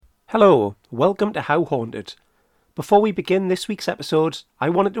Hello, welcome to How Haunted. Before we begin this week's episode, I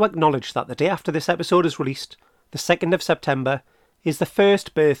wanted to acknowledge that the day after this episode is released, the 2nd of September, is the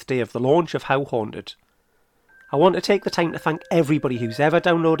first birthday of the launch of How Haunted. I want to take the time to thank everybody who's ever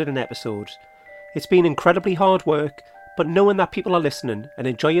downloaded an episode. It's been incredibly hard work, but knowing that people are listening and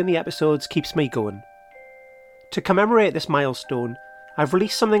enjoying the episodes keeps me going. To commemorate this milestone, I've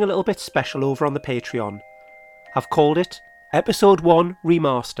released something a little bit special over on the Patreon. I've called it Episode 1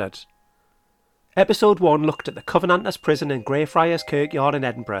 Remastered. Episode 1 looked at the Covenanters prison in Greyfriars Kirkyard in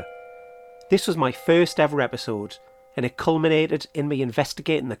Edinburgh. This was my first ever episode, and it culminated in me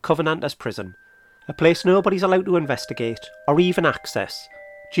investigating the Covenanters prison, a place nobody's allowed to investigate or even access,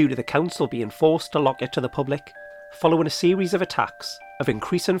 due to the council being forced to lock it to the public, following a series of attacks of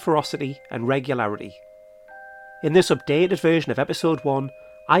increasing ferocity and regularity. In this updated version of Episode 1,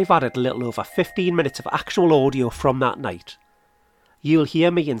 I've added a little over 15 minutes of actual audio from that night. You'll hear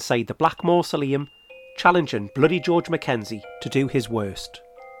me inside the Black Mausoleum, challenging bloody George Mackenzie to do his worst.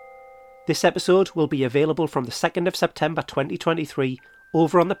 This episode will be available from the 2nd of September 2023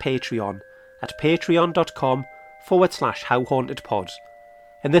 over on the Patreon at patreon.com/howhauntedpod,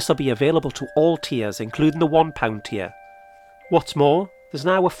 and this will be available to all tiers including the £1 tier. What's more, there's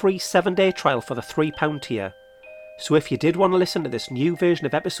now a free 7-day trial for the £3 tier, so if you did want to listen to this new version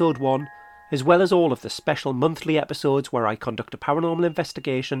of Episode 1, as well as all of the special monthly episodes where I conduct a paranormal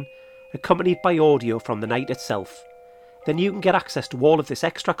investigation, accompanied by audio from the night itself, then you can get access to all of this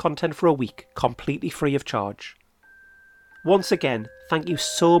extra content for a week, completely free of charge. Once again, thank you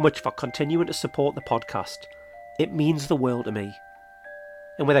so much for continuing to support the podcast. It means the world to me.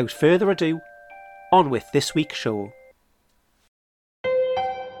 And without further ado, on with this week's show.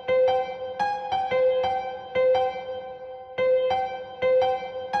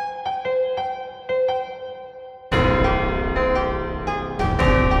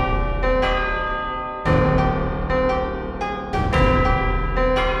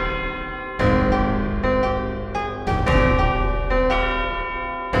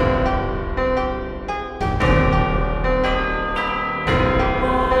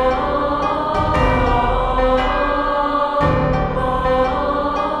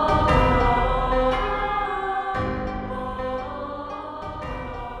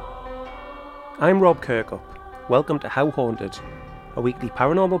 I'm Rob Kirkup. Welcome to How Haunted, a weekly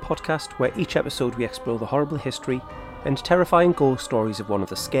paranormal podcast where each episode we explore the horrible history and terrifying ghost stories of one of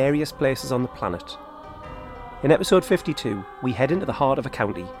the scariest places on the planet. In episode 52, we head into the heart of a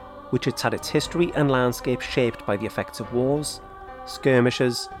county which has had its history and landscape shaped by the effects of wars,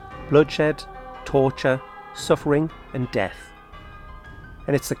 skirmishes, bloodshed, torture, suffering and death.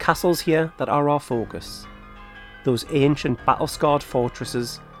 And it's the castles here that are our focus. Those ancient battle-scarred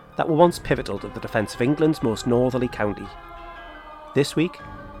fortresses that were once pivotal to the defence of England's most northerly county. This week,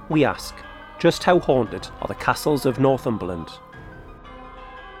 we ask, just how haunted are the castles of Northumberland?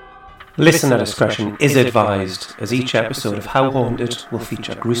 Listener discretion is advised, as each episode of How Haunted will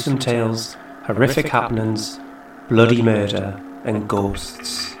feature gruesome tales, horrific happenings, bloody murder, and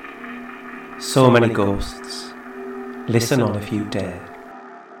ghosts. So many ghosts. Listen on if you dare.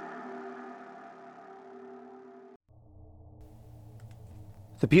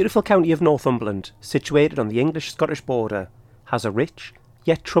 The beautiful county of Northumberland, situated on the English-Scottish border, has a rich,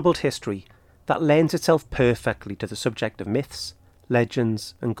 yet troubled history that lends itself perfectly to the subject of myths,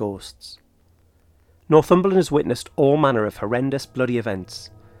 legends and ghosts. Northumberland has witnessed all manner of horrendous bloody events,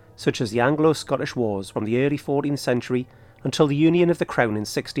 such as the Anglo-Scottish Wars from the early 14th century until the Union of the Crown in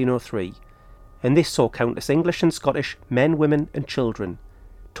 1603, and this saw countless English and Scottish men, women and children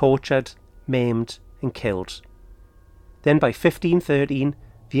tortured, maimed and killed. Then by 1513,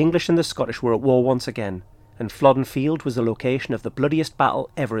 the English and the Scottish were at war once again, and Flodden Field was the location of the bloodiest battle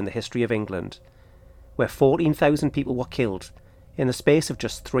ever in the history of England, where 14,000 people were killed in the space of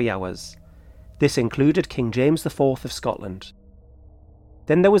just 3 hours. This included King James IV of Scotland.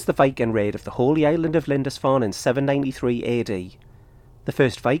 Then there was the Viking raid of the holy island of Lindisfarne in 793 AD, the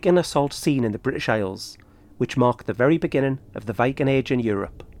first Viking assault seen in the British Isles, which marked the very beginning of the Viking Age in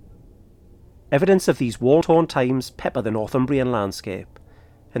Europe. Evidence of these war-torn times pepper the Northumbrian landscape,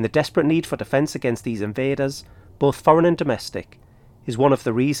 and the desperate need for defence against these invaders, both foreign and domestic, is one of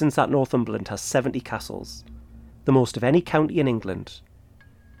the reasons that Northumberland has 70 castles, the most of any county in England.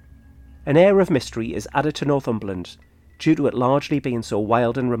 An air of mystery is added to Northumberland due to it largely being so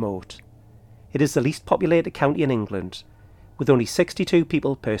wild and remote. It is the least populated county in England, with only 62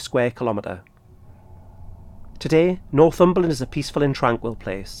 people per square kilometre. Today, Northumberland is a peaceful and tranquil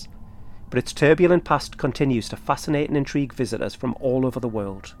place, but its turbulent past continues to fascinate and intrigue visitors from all over the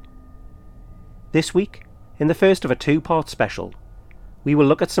world. This week, in the first of a two-part special, we will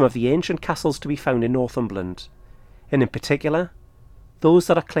look at some of the ancient castles to be found in Northumberland, and in particular, those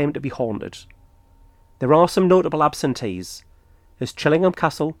that are claimed to be haunted. There are some notable absentees, as Chillingham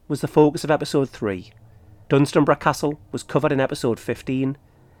Castle was the focus of episode 3, Dunstanburgh Castle was covered in episode 15,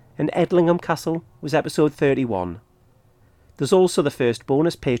 and Edlingham Castle was episode 31. There's also the first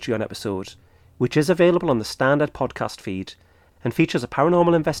bonus Patreon episode, which is available on the standard podcast feed, and features a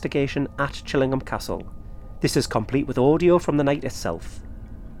paranormal investigation at Chillingham Castle. This is complete with audio from the night itself.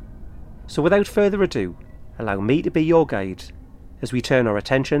 So without further ado, allow me to be your guide as we turn our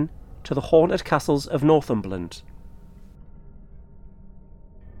attention to the haunted castles of Northumberland.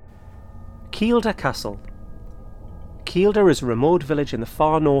 Kielder Castle. Kielder is a remote village in the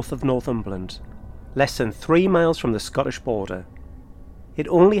far north of Northumberland, less than 3 miles from the Scottish border. It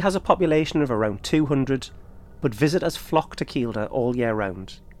only has a population of around 200, but visitors flock to Kielder all year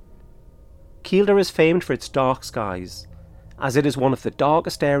round. Kielder is famed for its dark skies, as it is one of the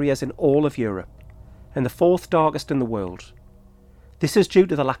darkest areas in all of Europe, and the 4th darkest in the world. This is due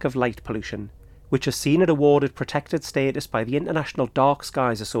to the lack of light pollution, which has seen it awarded protected status by the International Dark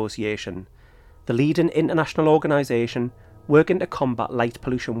Skies Association, the leading international organisation working to combat light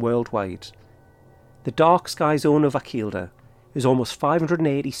pollution worldwide. The dark sky zone over Kielder is almost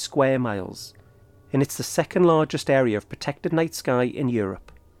 580 square miles, and it's the second largest area of protected night sky in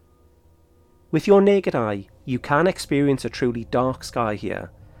Europe. With your naked eye, you can experience a truly dark sky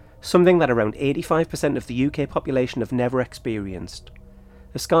here, something that around 85% of the UK population have never experienced.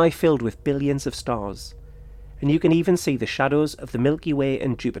 A sky filled with billions of stars, and you can even see the shadows of the Milky Way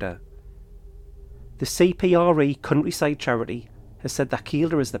and Jupiter. The CPRE Countryside Charity has said that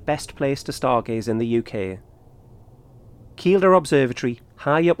Kielder is the best place to stargaze in the UK. Kielder Observatory,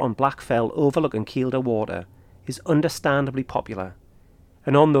 high up on Black Fell overlooking Kielder Water, is understandably popular,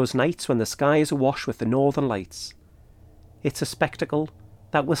 and on those nights when the sky is awash with the northern lights, it's a spectacle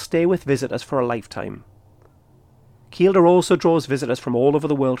that will stay with visitors for a lifetime. Kielder also draws visitors from all over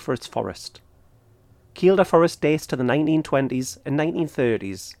the world for its forest. Kielder Forest dates to the 1920s and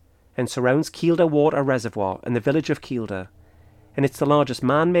 1930s and surrounds Kielder Water Reservoir and the village of Kielder, and it's the largest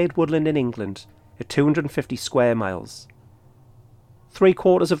man-made woodland in England at 250 square miles.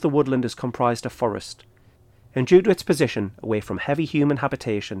 3/4 of the woodland is comprised of forest, and due to its position away from heavy human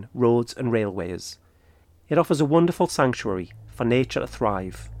habitation, roads and railways, it offers a wonderful sanctuary for nature to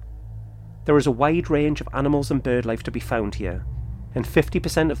thrive. There is a wide range of animals and bird life to be found here, and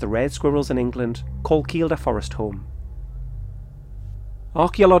 50% of the red squirrels in England call Kielder Forest home.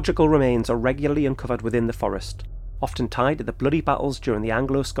 Archaeological remains are regularly uncovered within the forest, often tied to the bloody battles during the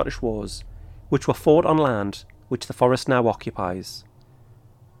Anglo-Scottish Wars, which were fought on land which the forest now occupies.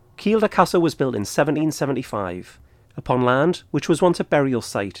 Kielder Castle was built in 1775, upon land which was once a burial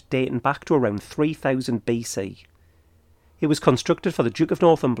site dating back to around 3000 BC. It was constructed for the Duke of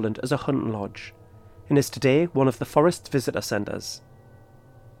Northumberland as a hunting lodge, and is today one of the forest's visitor centres.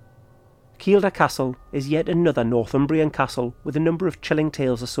 Kielder Castle is yet another Northumbrian castle with a number of chilling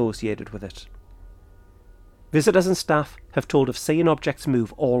tales associated with it. Visitors and staff have told of seeing objects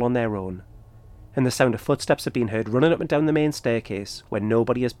move all on their own, and the sound of footsteps have been heard running up and down the main staircase when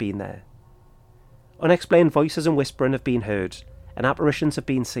nobody has been there. Unexplained voices and whispering have been heard, and apparitions have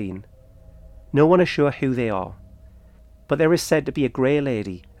been seen. No one is sure who they are, but there is said to be a grey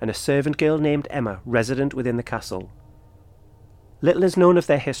lady and a servant girl named Emma resident within the castle. Little is known of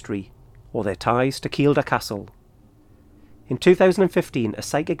their history, or their ties to Kielder Castle. In 2015, a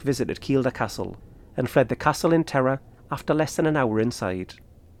psychic visited Kielder Castle and fled the castle in terror after less than an hour inside.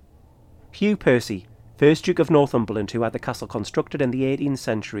 Hugh Percy, 1st Duke of Northumberland, who had the castle constructed in the 18th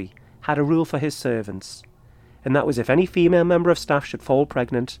century, had a rule for his servants, and that was if any female member of staff should fall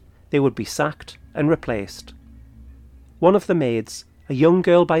pregnant, they would be sacked and replaced. One of the maids, a young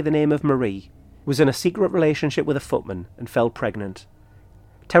girl by the name of Marie, was in a secret relationship with a footman and fell pregnant.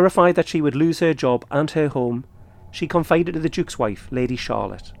 Terrified that she would lose her job and her home, she confided to the Duke's wife, Lady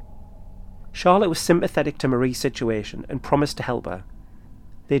Charlotte. Charlotte was sympathetic to Marie's situation and promised to help her.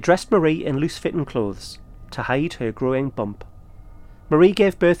 They dressed Marie in loose-fitting clothes to hide her growing bump. Marie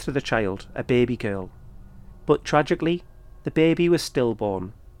gave birth to the child, a baby girl. But tragically, the baby was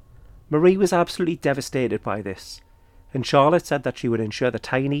stillborn. Marie was absolutely devastated by this, and Charlotte said that she would ensure the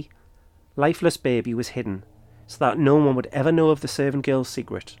tiny, lifeless baby was hidden, so that no one would ever know of the servant girl's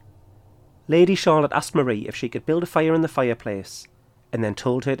secret. Lady Charlotte asked Marie if she could build a fire in the fireplace, and then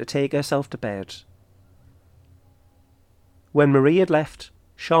told her to take herself to bed. When Marie had left,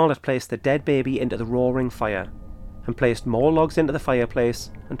 Charlotte placed the dead baby into the roaring fire, and placed more logs into the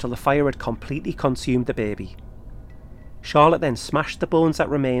fireplace until the fire had completely consumed the baby. Charlotte then smashed the bones that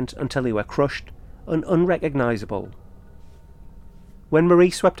remained until they were crushed and unrecognisable. When Marie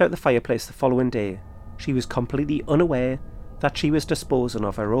swept out the fireplace the following day, she was completely unaware that she was disposing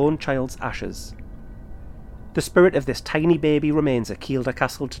of her own child's ashes. The spirit of this tiny baby remains at Kielder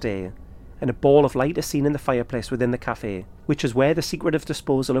Castle today, and a ball of light is seen in the fireplace within the cafe, which is where the secretive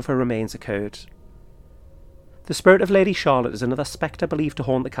disposal of her remains occurred. The spirit of Lady Charlotte is another spectre believed to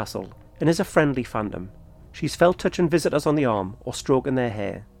haunt the castle, and is a friendly phantom. She's felt touching visitors on the arm or stroking their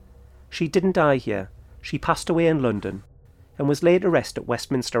hair. She didn't die here, she passed away in London, and was laid to rest at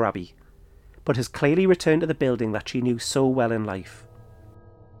Westminster Abbey, but has clearly returned to the building that she knew so well in life.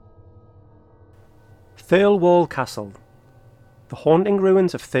 Thirlwall Castle. The haunting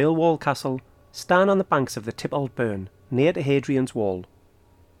ruins of Thirlwall Castle stand on the banks of the Tippold Burn, near to Hadrian's Wall.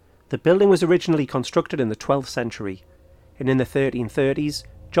 The building was originally constructed in the 12th century, and in the 1330s,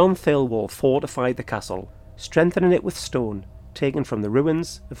 John Thirlwall fortified the castle, strengthening it with stone, taken from the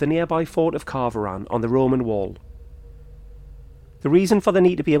ruins of the nearby fort of Carveran on the Roman wall. The reason for the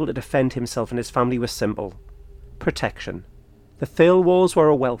need to be able to defend himself and his family was simple: protection. The Thirlwalls were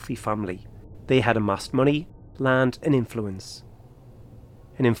a wealthy family. They had amassed money, land and influence.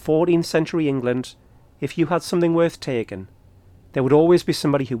 And in 14th century England, if you had something worth taking, there would always be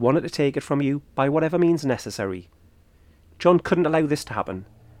somebody who wanted to take it from you by whatever means necessary. John couldn't allow this to happen,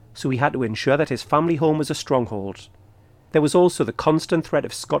 so he had to ensure that his family home was a stronghold. There was also the constant threat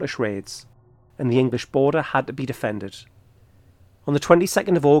of Scottish raids, and the English border had to be defended. On the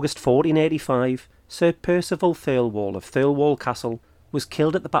 22nd of August 1485, Sir Percival Thirlwall of Thirlwall Castle was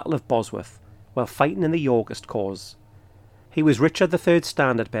killed at the Battle of Bosworth while fighting in the Yorkist cause. He was Richard III's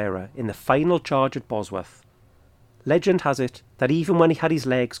standard-bearer in the final charge at Bosworth. Legend has it that even when he had his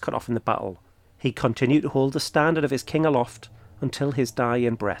legs cut off in the battle, he continued to hold the standard of his king aloft until his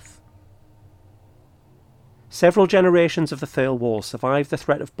dying breath. Several generations of the Thirlwalls survived the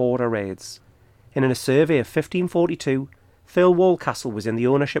threat of border raids, and in a survey of 1542, Thirlwall Castle was in the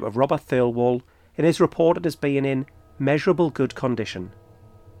ownership of Robert Thirlwall and is reported as being in measurable good condition.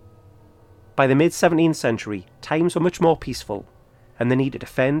 By the mid-17th century, times were much more peaceful, and the need to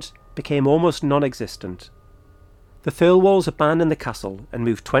defend became almost non-existent. The Thirlwalls abandoned the castle and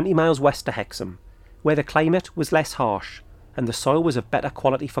moved 20 miles west to Hexham, where the climate was less harsh and the soil was of better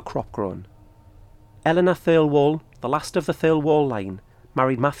quality for crop growing. Eleanor Thirlwall, the last of the Thirlwall line,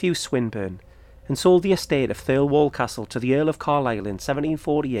 married Matthew Swinburne and sold the estate of Thirlwall Castle to the Earl of Carlisle in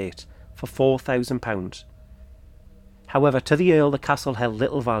 1748 for £4,000. However, to the Earl the castle held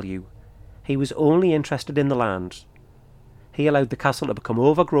little value. He was only interested in the land. He allowed the castle to become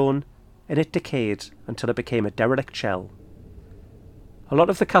overgrown, and it decayed until it became a derelict shell. A lot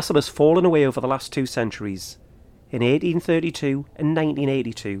of the castle has fallen away over the last 2 centuries. In 1832 and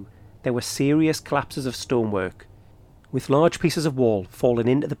 1982, there were serious collapses of stonework, with large pieces of wall falling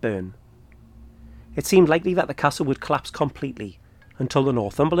into the burn. It seemed likely that the castle would collapse completely until the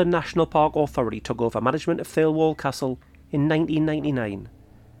Northumberland National Park Authority took over management of Thirlwall Castle in 1999.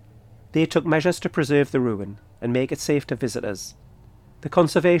 They took measures to preserve the ruin and make it safe to visitors. The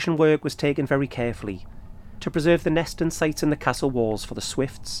conservation work was taken very carefully to preserve the nesting sites in the castle walls for the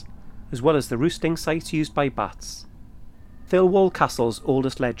swifts, as well as the roosting sites used by bats. Thirlwall Castle's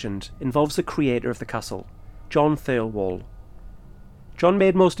oldest legend involves the creator of the castle, John Thirlwall. John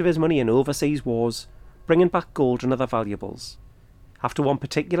made most of his money in overseas wars, bringing back gold and other valuables. After one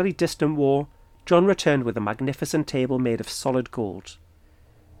particularly distant war, John returned with a magnificent table made of solid gold.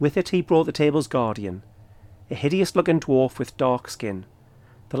 With it he brought the table's guardian, a hideous-looking dwarf with dark skin,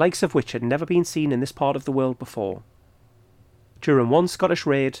 the likes of which had never been seen in this part of the world before. During one Scottish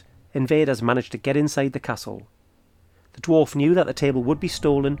raid, invaders managed to get inside the castle. The dwarf knew that the table would be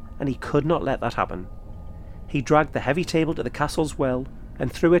stolen, and he could not let that happen. He dragged the heavy table to the castle's well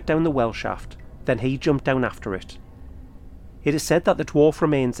and threw it down the well shaft, then he jumped down after it. It is said that the dwarf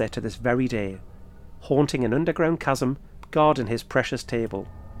remains there to this very day, haunting an underground chasm, guarding his precious table.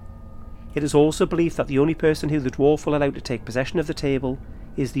 It is also believed that the only person who the dwarf will allow to take possession of the table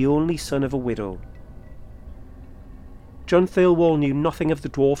is the only son of a widow. John Thirlwall knew nothing of the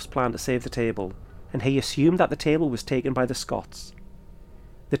dwarf's plan to save the table, and he assumed that the table was taken by the Scots.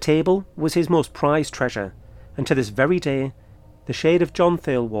 The table was his most prized treasure, and to this very day, the shade of John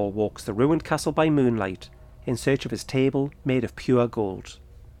Thirlwall walks the ruined castle by moonlight in search of his table made of pure gold.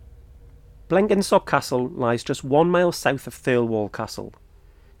 Blenkinsop Castle lies just 1 mile south of Thirlwall Castle,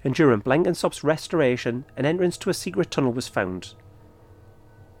 and during Blenkinsop's restoration, an entrance to a secret tunnel was found.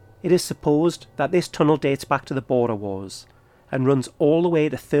 It is supposed that this tunnel dates back to the Border Wars and runs all the way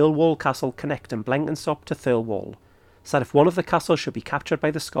to Thirlwall Castle, connecting Blenkinsop to Thirlwall, so that if one of the castles should be captured by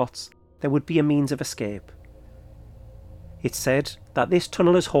the Scots, there would be a means of escape. It's said that this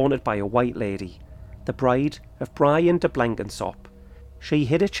tunnel is haunted by a white lady, the bride of Brian de Blenkinsop, She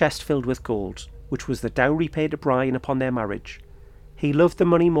hid a chest filled with gold, which was the dowry paid to Brian upon their marriage. He loved the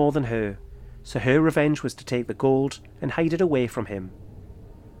money more than her, so her revenge was to take the gold and hide it away from him.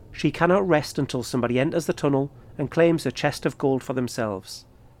 She cannot rest until somebody enters the tunnel and claims the chest of gold for themselves.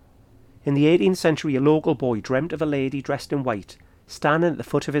 In the 18th century, a local boy dreamt of a lady dressed in white, standing at the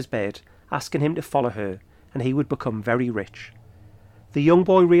foot of his bed, asking him to follow her, and he would become very rich. The young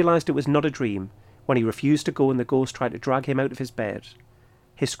boy realised it was not a dream when he refused to go and the ghost tried to drag him out of his bed.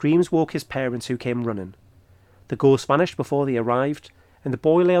 His screams woke his parents, who came running. The ghost vanished before they arrived, and the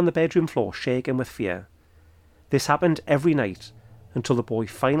boy lay on the bedroom floor shaking with fear. This happened every night, until the boy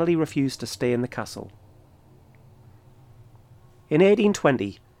finally refused to stay in the castle. In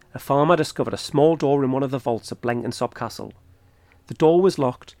 1820, a farmer discovered a small door in one of the vaults at Blenkinsop Castle. The door was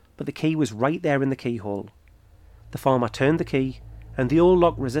locked, but the key was right there in the keyhole. The farmer turned the key, and the old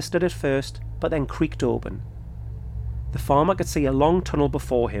lock resisted at first, but then creaked open. The farmer could see a long tunnel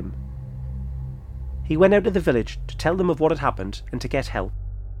before him. He went out to the village to tell them of what had happened and to get help.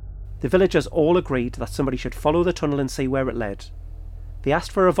 The villagers all agreed that somebody should follow the tunnel and see where it led. They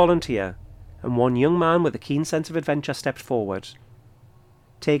asked for a volunteer, and one young man with a keen sense of adventure stepped forward.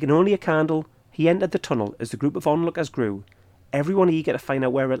 Taking only a candle, he entered the tunnel as the group of onlookers grew, everyone eager to find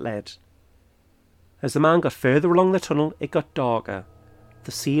out where it led. As the man got further along the tunnel, it got darker.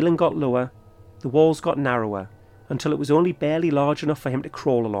 The ceiling got lower, the walls got narrower, until it was only barely large enough for him to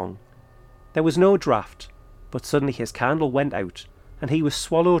crawl along. There was no draught, but suddenly his candle went out, and he was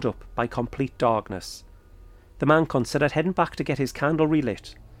swallowed up by complete darkness. The man considered heading back to get his candle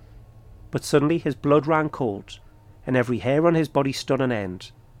relit, but suddenly his blood ran cold, and every hair on his body stood on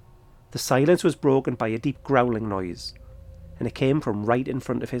end. The silence was broken by a deep growling noise, and it came from right in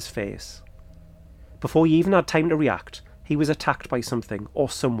front of his face. Before he even had time to react, he was attacked by something or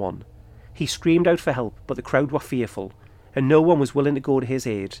someone. He screamed out for help, but the crowd were fearful, and no one was willing to go to his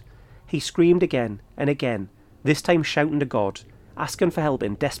aid. He screamed again and again, this time shouting to God, asking for help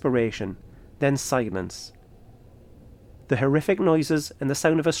in desperation, then silence. The horrific noises and the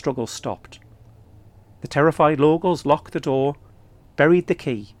sound of a struggle stopped. The terrified locals locked the door, buried the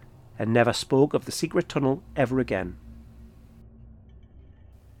key, and never spoke of the secret tunnel ever again.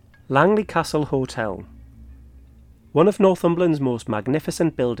 Langley Castle Hotel. One of Northumberland's most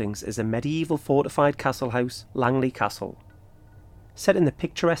magnificent buildings is a medieval fortified castle house, Langley Castle. Set in the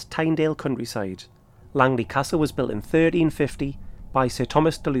picturesque Tynedale countryside, Langley Castle was built in 1350 by Sir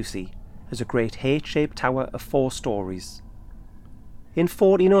Thomas de Lucy as a great H-shaped tower of 4 stories. In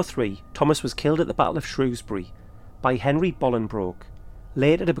 1403, Thomas was killed at the Battle of Shrewsbury by Henry Bolingbroke,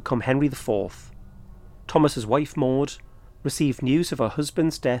 later to become Henry IV. Thomas's wife Maud received news of her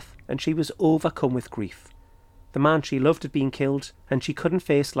husband's death, and she was overcome with grief. The man she loved had been killed, and she couldn't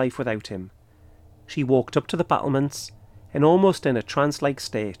face life without him. She walked up to the battlements, and almost in a trance-like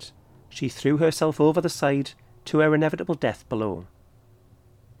state, she threw herself over the side to her inevitable death below.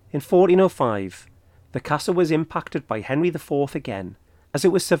 In 1405, the castle was impacted by Henry IV again, as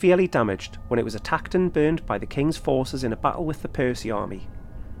it was severely damaged when it was attacked and burned by the king's forces in a battle with the Percy army.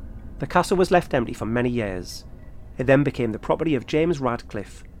 The castle was left empty for many years. It then became the property of James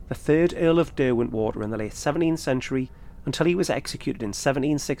Radcliffe, the 3rd Earl of Derwentwater in the late 17th century, until he was executed in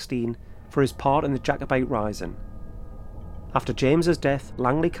 1716 for his part in the Jacobite Rising. After James's death,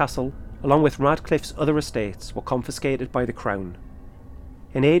 Langley Castle, along with Radcliffe's other estates, were confiscated by the Crown.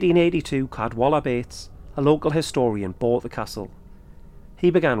 In 1882, Cadwalla Bates, a local historian, bought the castle. He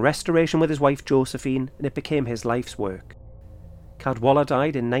began restoration with his wife Josephine, and it became his life's work. Cadwalla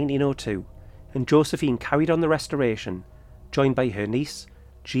died in 1902, and Josephine carried on the restoration, joined by her niece,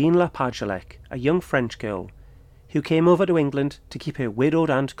 Jean La Pagelec, a young French girl, who came over to England to keep her widowed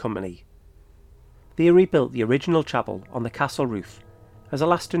aunt company. They rebuilt the original chapel on the castle roof as a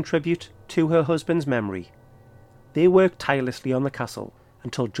lasting tribute to her husband's memory. They worked tirelessly on the castle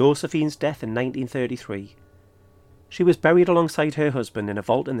until Josephine's death in 1933. She was buried alongside her husband in a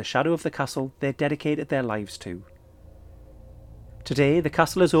vault in the shadow of the castle they dedicated their lives to. Today, the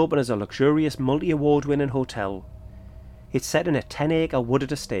castle is open as a luxurious multi-award-winning hotel. It's set in a 10-acre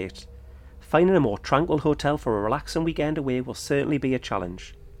wooded estate. Finding a more tranquil hotel for a relaxing weekend away will certainly be a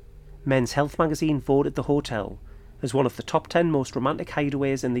challenge. Men's Health magazine voted the hotel as one of the top 10 most romantic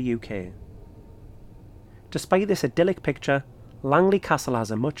hideaways in the UK. Despite this idyllic picture, Langley Castle has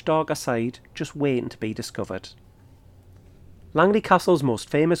a much darker side just waiting to be discovered. Langley Castle's most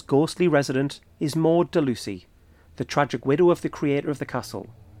famous ghostly resident is Maud de Lucy, the tragic widow of the creator of the castle.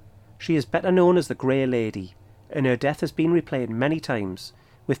 She is better known as the Grey Lady, and her death has been replayed many times,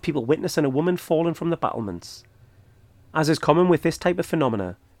 with people witnessing a woman falling from the battlements. As is common with this type of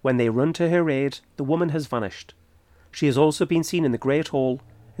phenomena, when they run to her aid, the woman has vanished. She has also been seen in the Great Hall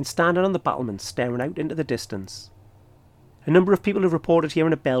and standing on the battlements staring out into the distance. A number of people have reported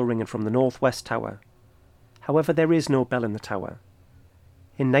hearing a bell ringing from the northwest tower. However, there is no bell in the tower.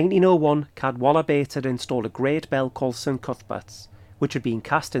 In 1901, Cadwallader Bates had installed a great bell called St Cuthbert's, which had been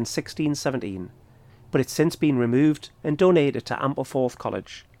cast in 1617, but it's since been removed and donated to Ampleforth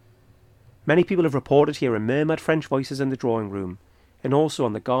College. Many people have reported hearing murmured French voices in the drawing room, and also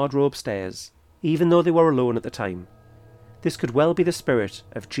on the garderobe stairs, even though they were alone at the time. This could well be the spirit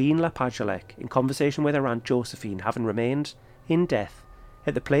of Jean La Pagellec in conversation with her Aunt Josephine, having remained, in death,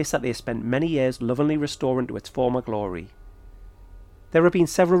 at the place that they spent many years lovingly restoring to its former glory. There have been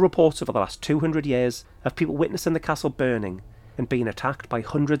several reports over the last 200 years of people witnessing the castle burning and being attacked by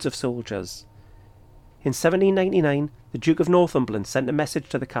hundreds of soldiers. In 1799, the Duke of Northumberland sent a message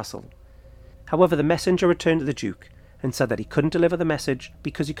to the castle. However, the messenger returned to the Duke and said that he couldn't deliver the message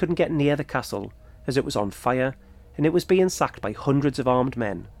because he couldn't get near the castle, as it was on fire and it was being sacked by hundreds of armed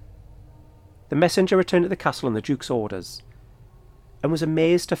men. The messenger returned to the castle on the Duke's orders, and was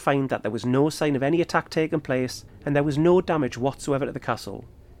amazed to find that there was no sign of any attack taking place and there was no damage whatsoever to the castle.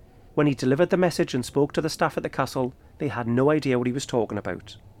 When he delivered the message and spoke to the staff at the castle, they had no idea what he was talking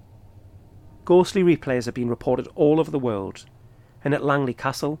about. Ghostly replays have been reported all over the world, and at Langley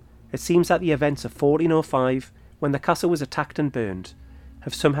Castle, it seems that the events of 1405, when the castle was attacked and burned,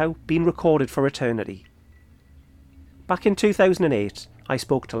 have somehow been recorded for eternity. Back in 2008, I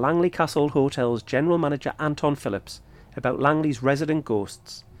spoke to Langley Castle Hotel's General Manager Anton Phillips about Langley's resident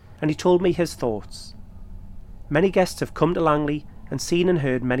ghosts, and he told me his thoughts. Many guests have come to Langley and seen and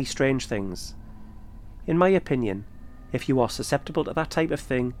heard many strange things. In my opinion, if you are susceptible to that type of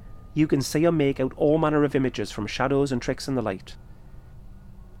thing, you can see or make out all manner of images from shadows and tricks in the light.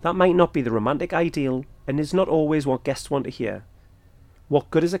 That might not be the romantic ideal and is not always what guests want to hear. What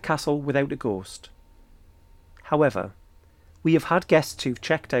good is a castle without a ghost? However, we have had guests who've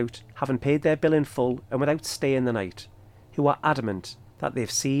checked out, having paid their bill in full and without staying the night, who are adamant that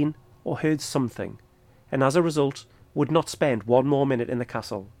they've seen or heard something, and as a result would not spend one more minute in the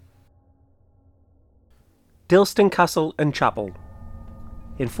castle. Dilston Castle and Chapel.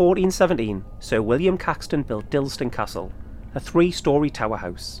 In 1417, Sir William Caxton built Dilston Castle, a 3-storey tower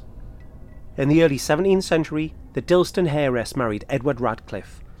house. In the early 17th century, the Dilston heiress married Edward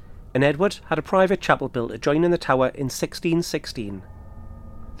Radcliffe, and Edward had a private chapel built adjoining the tower in 1616.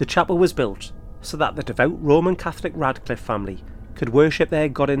 The chapel was built so that the devout Roman Catholic Radcliffe family could worship their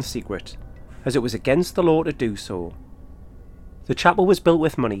god in secret, as it was against the law to do so. The chapel was built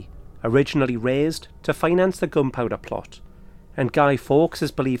with money originally raised to finance the gunpowder plot, and Guy Fawkes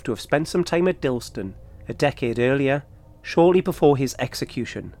is believed to have spent some time at Dilston a decade earlier, shortly before his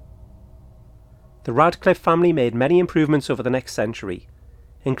execution. The Radcliffe family made many improvements over the next century,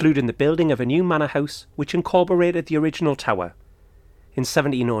 including the building of a new manor house which incorporated the original tower. In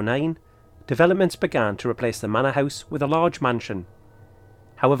 1709, developments began to replace the manor house with a large mansion.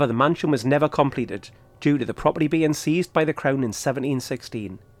 However, the mansion was never completed due to the property being seized by the Crown in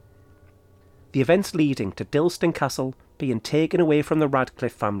 1716. The events leading to Dilston Castle being taken away from the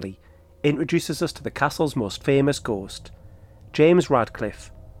Radcliffe family introduces us to the castle's most famous ghost, James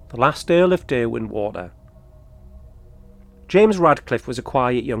Radcliffe, the last Earl of Derwentwater. James Radcliffe was a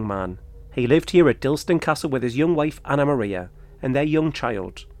quiet young man. He lived here at Dilston Castle with his young wife Anna Maria and their young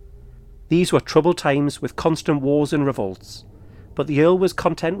child. These were troubled times with constant wars and revolts, but the Earl was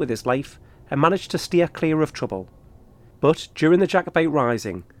content with his life and managed to steer clear of trouble. But during the Jacobite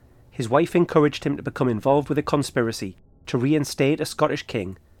Rising, his wife encouraged him to become involved with a conspiracy to reinstate a Scottish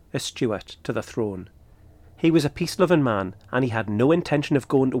king, a Stuart, to the throne. He was a peace-loving man and he had no intention of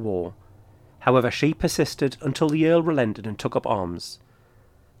going to war. However, she persisted until the Earl relented and took up arms.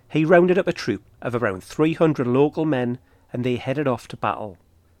 He rounded up a troop of around 300 local men and they headed off to battle.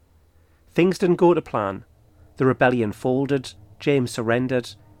 Things didn't go to plan. The rebellion folded, James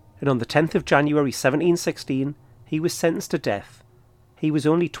surrendered, and on the 10th of January 1716 he was sentenced to death. He was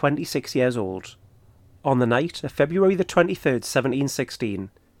only 26 years old. On the night of February the 23rd, 1716,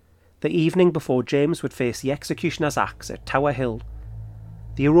 the evening before James would face the executioner's axe at Tower Hill,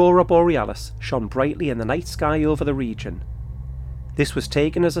 the aurora borealis shone brightly in the night sky over the region. This was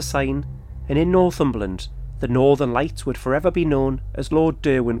taken as a sign, and in Northumberland, the Northern Lights would forever be known as Lord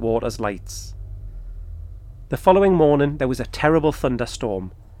Derwentwater's Lights. The following morning there was a terrible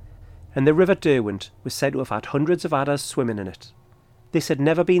thunderstorm, and the River Derwent was said to have had hundreds of adders swimming in it. This had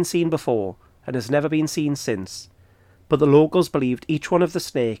never been seen before, and has never been seen since, but the locals believed each one of the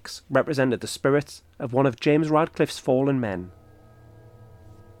snakes represented the spirits of one of James Radcliffe's fallen men.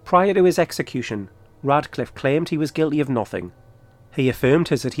 Prior to his execution, Radcliffe claimed he was guilty of nothing. He affirmed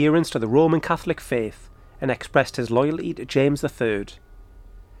his adherence to the Roman Catholic faith and expressed his loyalty to James III.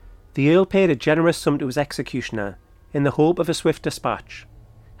 The Earl paid a generous sum to his executioner in the hope of a swift dispatch.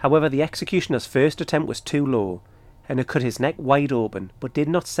 However, the executioner's first attempt was too low, and it cut his neck wide open, but did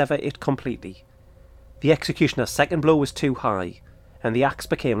not sever it completely. The executioner's second blow was too high, and the axe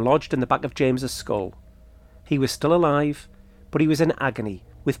became lodged in the back of James's skull. He was still alive, but he was in agony,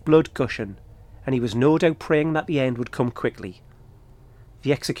 with blood gushing, and he was no doubt praying that the end would come quickly.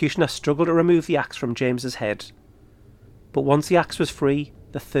 The executioner struggled to remove the axe from James's head, but once the axe was free,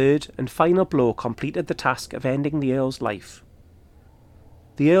 the third and final blow completed the task of ending the Earl's life.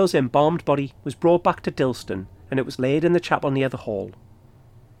 The Earl's embalmed body was brought back to Dilston, and it was laid in the chapel near the hall.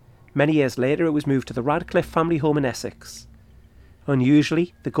 Many years later it was moved to the Radcliffe family home in Essex.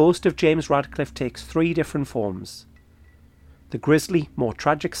 Unusually, the ghost of James Radcliffe takes 3 different forms. The grisly, more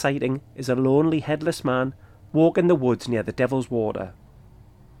tragic sighting is a lonely, headless man walking the woods near the Devil's Water.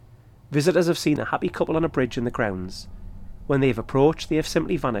 Visitors have seen a happy couple on a bridge in the grounds. When they have approached, they have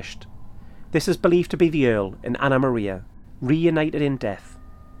simply vanished. This is believed to be the Earl and Anna Maria, reunited in death.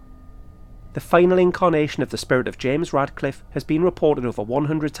 The final incarnation of the spirit of James Radcliffe has been reported over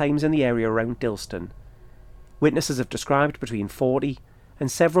 100 times in the area around Dilston. Witnesses have described between 40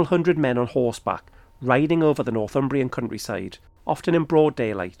 and several hundred men on horseback riding over the Northumbrian countryside, often in broad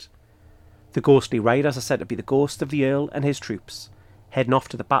daylight. The ghostly riders are said to be the ghosts of the Earl and his troops, heading off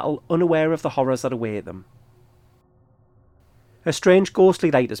to the battle unaware of the horrors that await them. A strange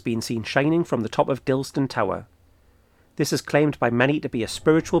ghostly light has been seen shining from the top of Dilston Tower. This is claimed by many to be a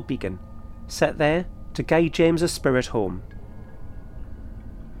spiritual beacon, set there to guide James's spirit home.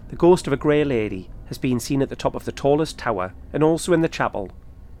 The ghost of a grey lady has been seen at the top of the tallest tower and also in the chapel.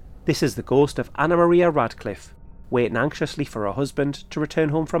 This is the ghost of Anna Maria Radcliffe, waiting anxiously for her husband to return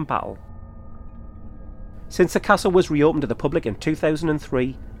home from battle. Since the castle was reopened to the public in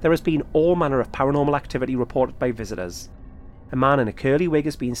 2003, there has been all manner of paranormal activity reported by visitors. A man in a curly wig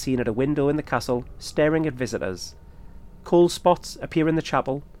has been seen at a window in the castle, staring at visitors. Cold spots appear in the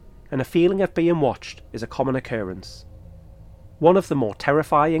chapel, and a feeling of being watched is a common occurrence. One of the more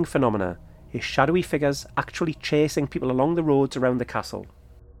terrifying phenomena is shadowy figures actually chasing people along the roads around the castle.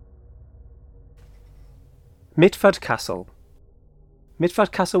 Mitford Castle.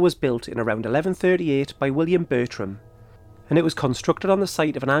 Mitford Castle was built in around 1138 by William Bertram, and it was constructed on the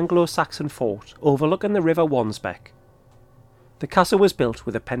site of an Anglo-Saxon fort overlooking the River Wansbeck. The castle was built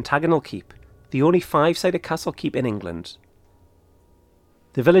with a pentagonal keep, the only 5-sided castle keep in England.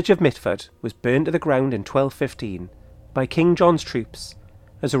 The village of Mitford was burned to the ground in 1215 by King John's troops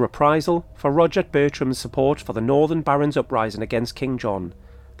as a reprisal for Roger Bertram's support for the Northern Barons' uprising against King John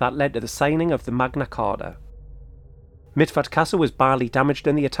that led to the signing of the Magna Carta. Mitford Castle was badly damaged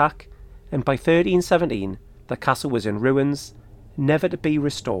in the attack, and by 1317 the castle was in ruins, never to be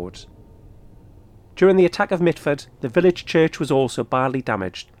restored. During the attack of Mitford, the village church was also badly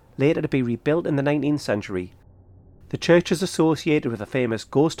damaged, later to be rebuilt in the 19th century. The church is associated with the famous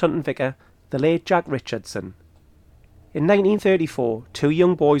ghost-hunting vicar, the late Jack Richardson. In 1934, 2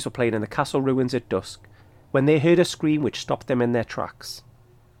 young boys were playing in the castle ruins at dusk, when they heard a scream which stopped them in their tracks.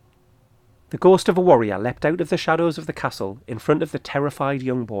 The ghost of a warrior leapt out of the shadows of the castle in front of the terrified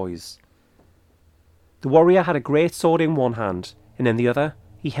young boys. The warrior had a great sword in one hand, and in the other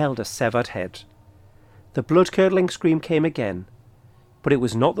he held a severed head. The blood-curdling scream came again, but it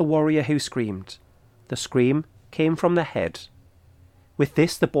was not the warrior who screamed. The scream came from the head. With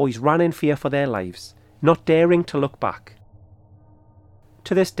this, the boys ran in fear for their lives, not daring to look back.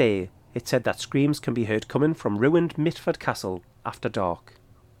 To this day, it's said that screams can be heard coming from ruined Mitford Castle after dark.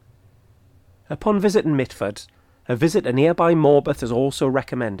 Upon visiting Mitford, a visit to nearby Morpeth is also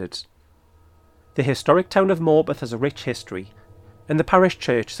recommended. The historic town of Morpeth has a rich history, and the parish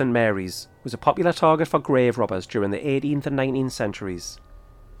church, St Mary's, was a popular target for grave robbers during the 18th and 19th centuries.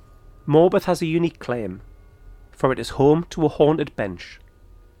 Morpeth has a unique claim, for it is home to a haunted bench.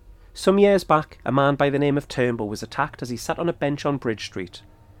 Some years back, a man by the name of Turnbull was attacked as he sat on a bench on Bridge Street.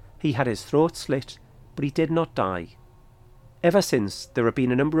 He had his throat slit, but he did not die. Ever since, there have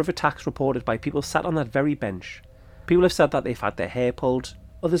been a number of attacks reported by people sat on that very bench. People have said that they've had their hair pulled,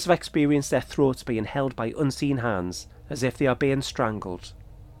 others have experienced their throats being held by unseen hands, as if they are being strangled.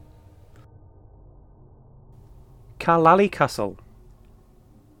 Carlally Castle.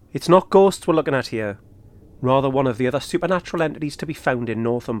 It's not ghosts we're looking at here, rather one of the other supernatural entities to be found in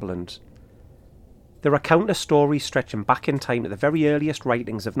Northumberland. There are countless stories stretching back in time to the very earliest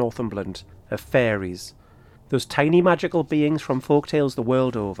writings of Northumberland, of fairies, those tiny magical beings from folktales the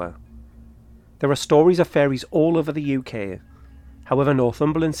world over. There are stories of fairies all over the UK, however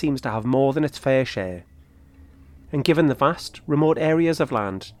Northumberland seems to have more than its fair share. And given the vast, remote areas of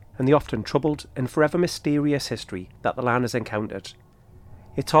land and the often troubled and forever mysterious history that the land has encountered.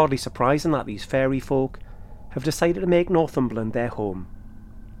 It's hardly surprising that these fairy folk have decided to make Northumberland their home.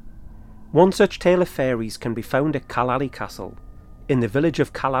 One such tale of fairies can be found at Callally Castle, in the village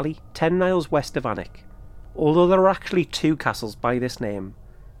of Callally, 10 miles west of Alnwick, although there are actually 2 castles by this name,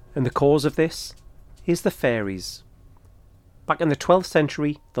 and the cause of this is the fairies. Back in the 12th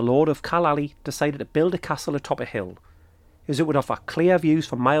century, the Lord of Callally decided to build a castle atop a hill, as it would offer clear views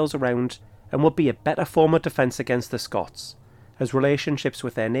for miles around and would be a better form of defence against the Scots, as relationships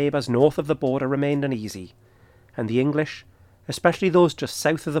with their neighbours north of the border remained uneasy, and the English, especially those just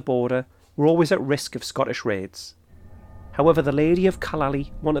south of the border, were always at risk of Scottish raids. However, the Lady of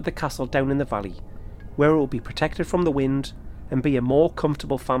Callally wanted the castle down in the valley, where it would be protected from the wind and be a more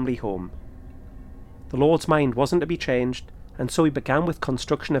comfortable family home. The Lord's mind wasn't to be changed, and so he began with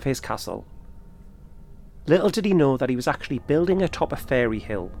construction of his castle. Little did he know that he was actually building atop a fairy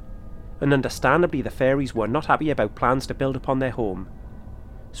hill, and understandably the fairies were not happy about plans to build upon their home.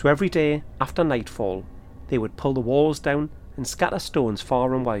 So every day, after nightfall, they would pull the walls down and scatter stones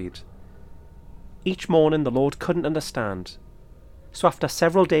far and wide. Each morning the Lord couldn't understand, so after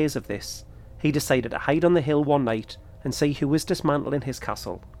several days of this, he decided to hide on the hill one night and see who was dismantling his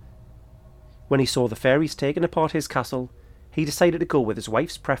castle. When he saw the fairies taking apart his castle, he decided to go with his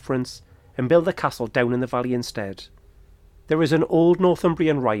wife's preference and build the castle down in the valley instead. There is an old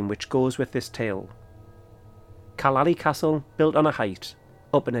Northumbrian rhyme which goes with this tale. Callally Castle, built on a height,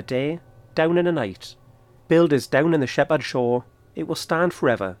 up in a day, down in a night. Builders down in the shepherd shore, it will stand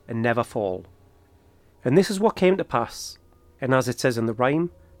forever and never fall. And this is what came to pass, and as it says in the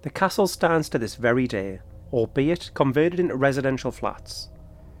rhyme, the castle stands to this very day, albeit converted into residential flats.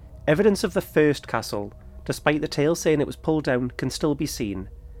 Evidence of the first castle, despite the tale saying it was pulled down, can still be seen.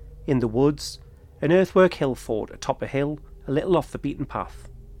 In the woods, an earthwork hill fort atop a hill, a little off the beaten path.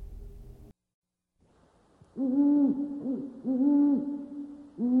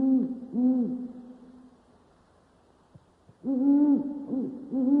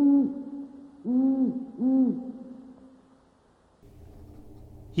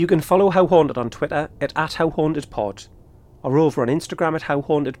 You can follow How Haunted on Twitter at @HowHauntedPod, or over on Instagram at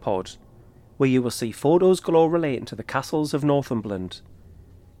HowHauntedPod, where you will see photos galore relating to the castles of Northumberland.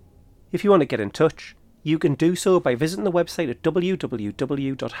 If you want to get in touch, you can do so by visiting the website at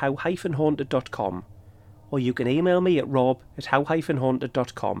www.how-haunted.com, or you can email me at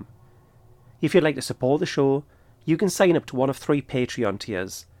rob@how-haunted.com. If you'd like to support the show, you can sign up to one of 3 Patreon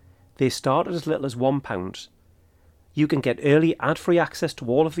tiers. They start at as little as £1. You can get early ad-free access to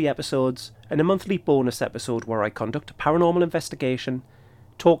all of the episodes and a monthly bonus episode where I conduct a paranormal investigation,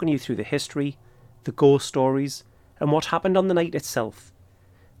 talking you through the history, the ghost stories, and what happened on the night itself.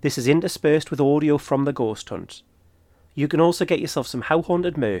 This is interspersed with audio from the ghost hunt. You can also get yourself some How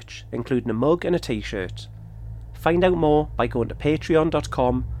Haunted merch, including a mug and a t-shirt. Find out more by going to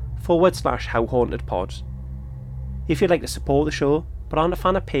patreon.com/HowHauntedPod. If you'd like to support the show, but aren't a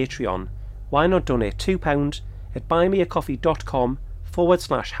fan of Patreon, why not donate £2 at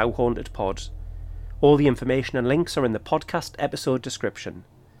buymeacoffee.com/HowHauntedPod. All the information and links are in the podcast episode description.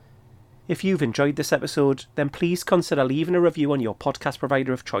 If you've enjoyed this episode, then please consider leaving a review on your podcast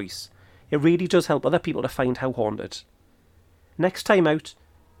provider of choice. It really does help other people to find How Haunted. Next time out,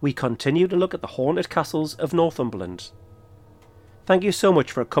 we continue to look at the haunted castles of Northumberland. Thank you so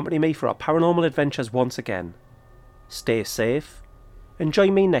much for accompanying me for our paranormal adventures once again. Stay safe, and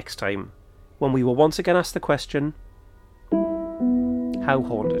join me next time when we will once again ask the question, how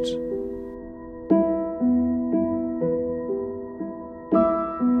haunted?